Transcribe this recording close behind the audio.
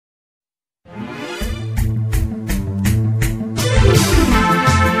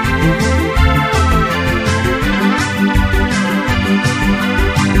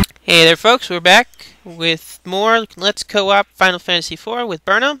Hey there folks, we're back with more Let's Co-op Final Fantasy IV with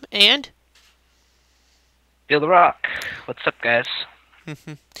Burnum and... FeeltheRawk. What's up, guys?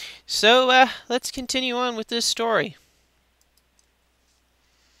 So, let's continue on with this story.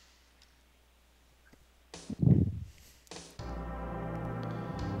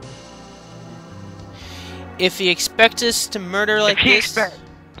 If he expects us to murder like this,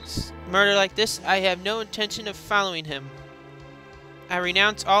 I have no intention of following him. I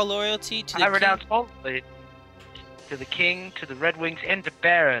renounce all loyalty to the king. I renounce all loyalty to the king, to the Red Wings, and to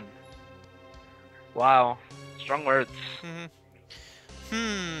Baron. Wow. Strong words.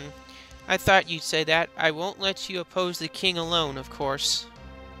 I thought you'd say that. I won't let you oppose the king alone, of course.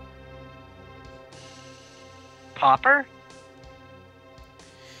 Popper?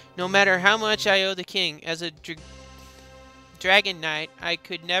 No matter how much I owe the king, as a dragon knight, I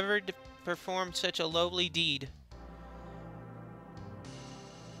could never perform such a lowly deed.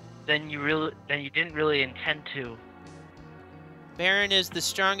 Then you didn't really intend to. Baron is the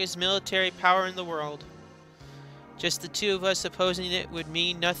strongest military power in the world. Just the two of us opposing it would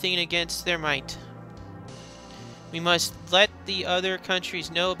mean nothing against their might. We must let the other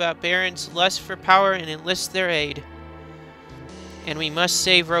countries know about Baron's lust for power and enlist their aid. And we must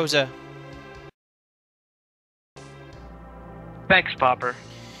save Rosa. Thanks, Popper.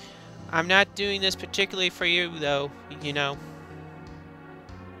 I'm not doing this particularly for you, though, you know.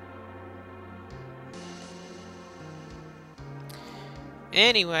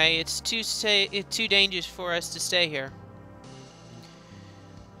 Anyway, it's too dangerous for us to stay here.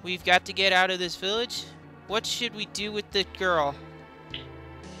 We've got to get out of this village. What should we do with the girl?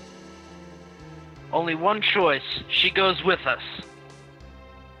 Only one choice. She goes with us.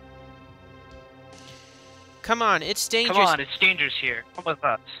 Come on, it's dangerous. Come on, it's dangerous here. Come with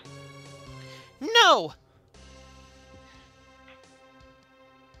us. No!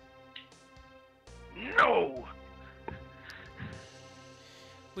 No!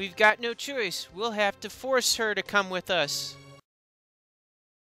 We've got no choice. We'll have to force her to come with us.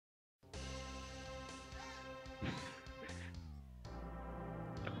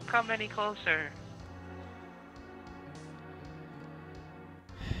 Don't come any closer.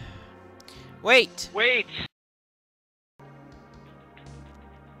 Wait! Wait!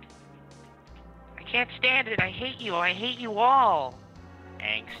 I can't stand it. I hate you. I hate you all.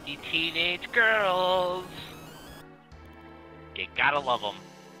 Angsty teenage girls. You gotta love them.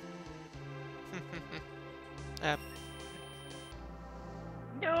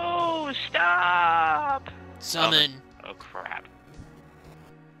 No, stop! Summon. Oh, crap.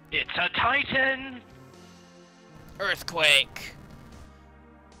 It's a Titan! Earthquake.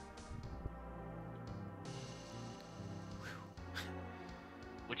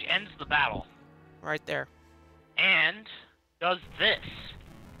 Which ends the battle. Right there. And does this.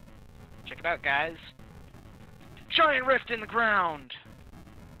 Check it out, guys. Giant rift in the ground!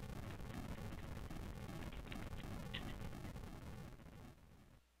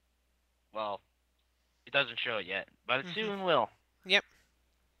 Well, it doesn't show it yet, but it soon will. Yep.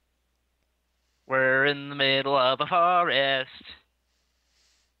 We're in the middle of a forest.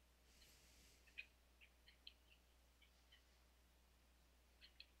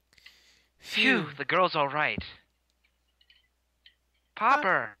 Phew, the girl's alright.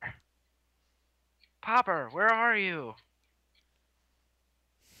 Popper! Popper, where are you?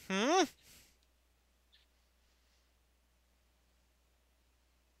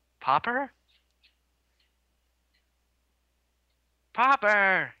 Popper?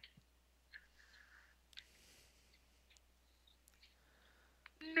 Popper!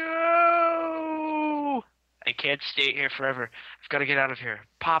 No! I can't stay here forever. I've got to get out of here.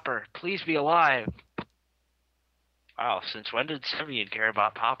 Popper, please be alive. Wow, since when did Cevian care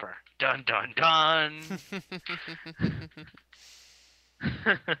about Popper? Dun dun dun!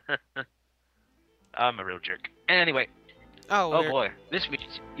 I'm a real jerk. Anyway. Oh boy, this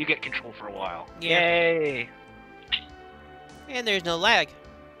means you get control for a while. Yeah. Yay! And there's no lag.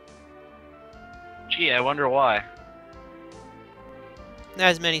 Gee, I wonder why. Not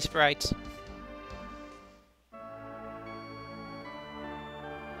as many sprites.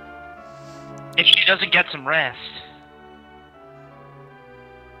 If she doesn't get some rest.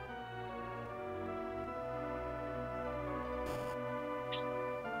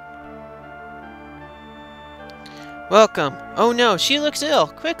 Welcome. Oh no, she looks ill.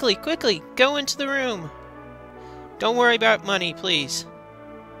 Quickly, quickly, go into the room. Don't worry about money, please.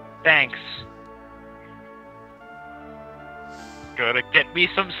 Thanks. Gonna get me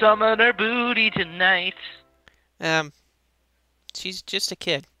some summoner booty tonight. She's just a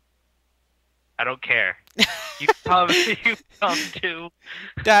kid. I don't care. You come. You come too.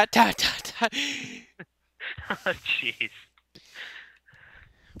 Dot dot dot dot. Oh, jeez.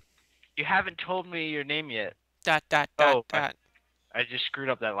 You haven't told me your name yet. Dot dot dot Oh, dot. I just screwed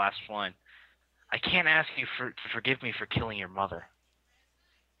up that last line. I can't ask you to forgive me for killing your mother.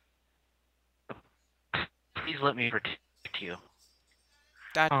 Please let me protect you.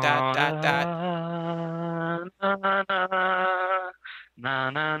 Dot dot dot dot. Na, na, na, na,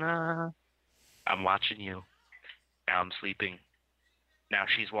 na, na. I'm watching you. Now I'm sleeping. Now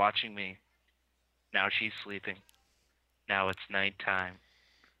she's watching me. Now she's sleeping. Now it's nighttime.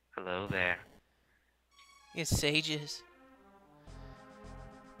 Hello there. It's sages.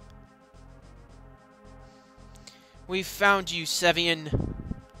 We found you, Cevian.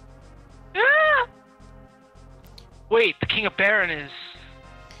 Ah! Wait, the King of Baron is...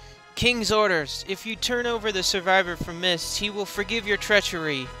 King's orders. If you turn over the survivor from Mist, he will forgive your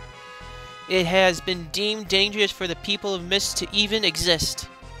treachery. It has been deemed dangerous for the people of Mist to even exist.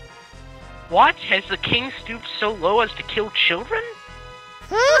 What? Has the king stooped so low as to kill children?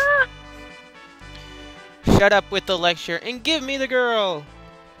 Huh? Shut up with the lecture and give me the girl!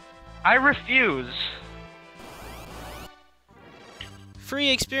 I refuse. Free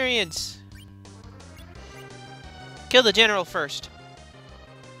experience. Kill the general first.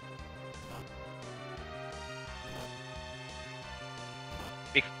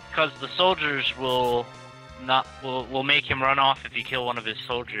 Because the soldiers will make him run off if you kill one of his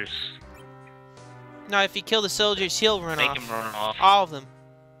soldiers. No, if you kill the soldiers, he'll run off. Make him run off. All of them.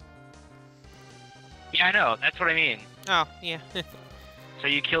 Yeah, I know. That's what I mean. Oh, yeah. So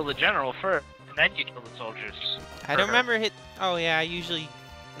you kill the general first, and then you kill the soldiers. I don't remember hit. Oh yeah, I'm usually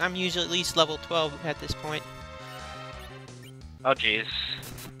at least level 12 at this point. Oh jeez.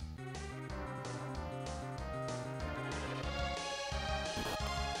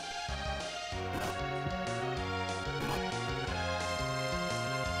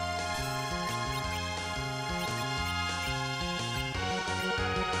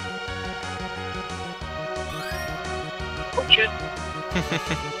 Shit.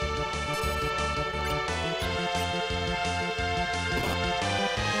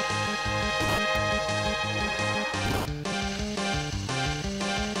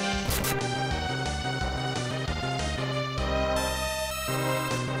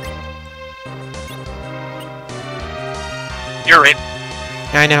 You're it.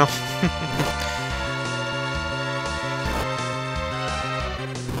 I know.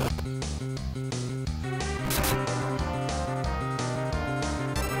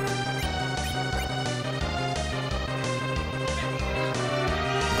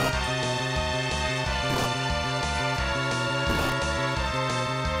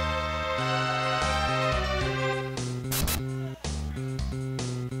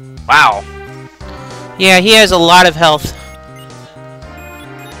 Wow. Yeah, he has a lot of health.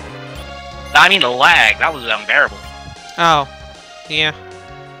 I mean the lag, that was unbearable. Oh, yeah.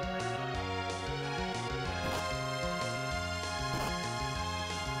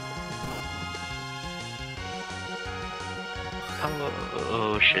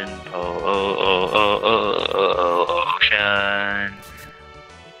 Ocean, ocean.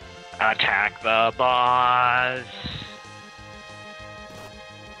 Attack the boss.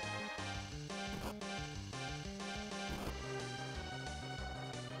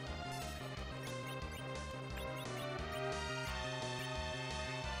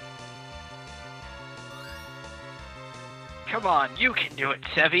 Come on, you can do it,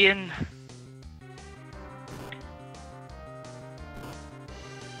 Cevian.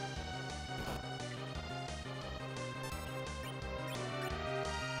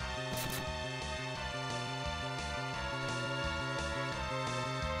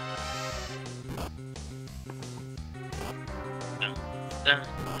 Dun,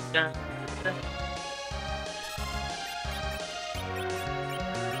 dun, dun.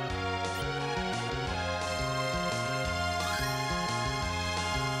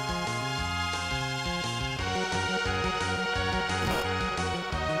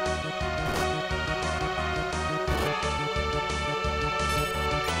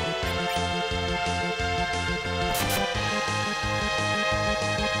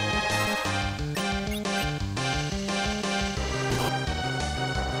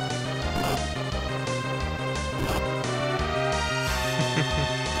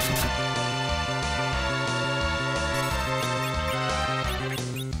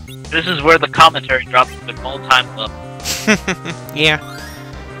 This is where the commentary drops to the all-time low. Yeah.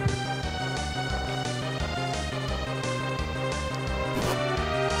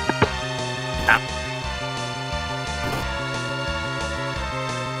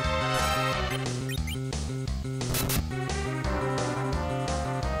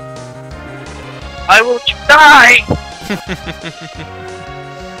 Why won't you die?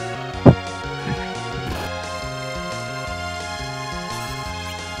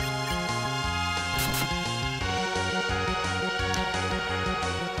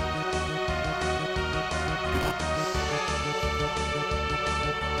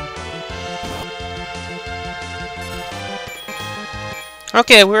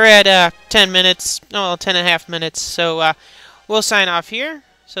 Okay, we're at 10 minutes, no, 10 and a half minutes, so we'll sign off here.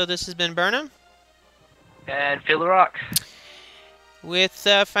 So this has been Burnham. And FeeltheRawk. With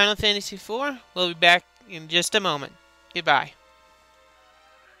Final Fantasy IV. We'll be back in just a moment. Goodbye.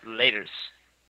 Laters.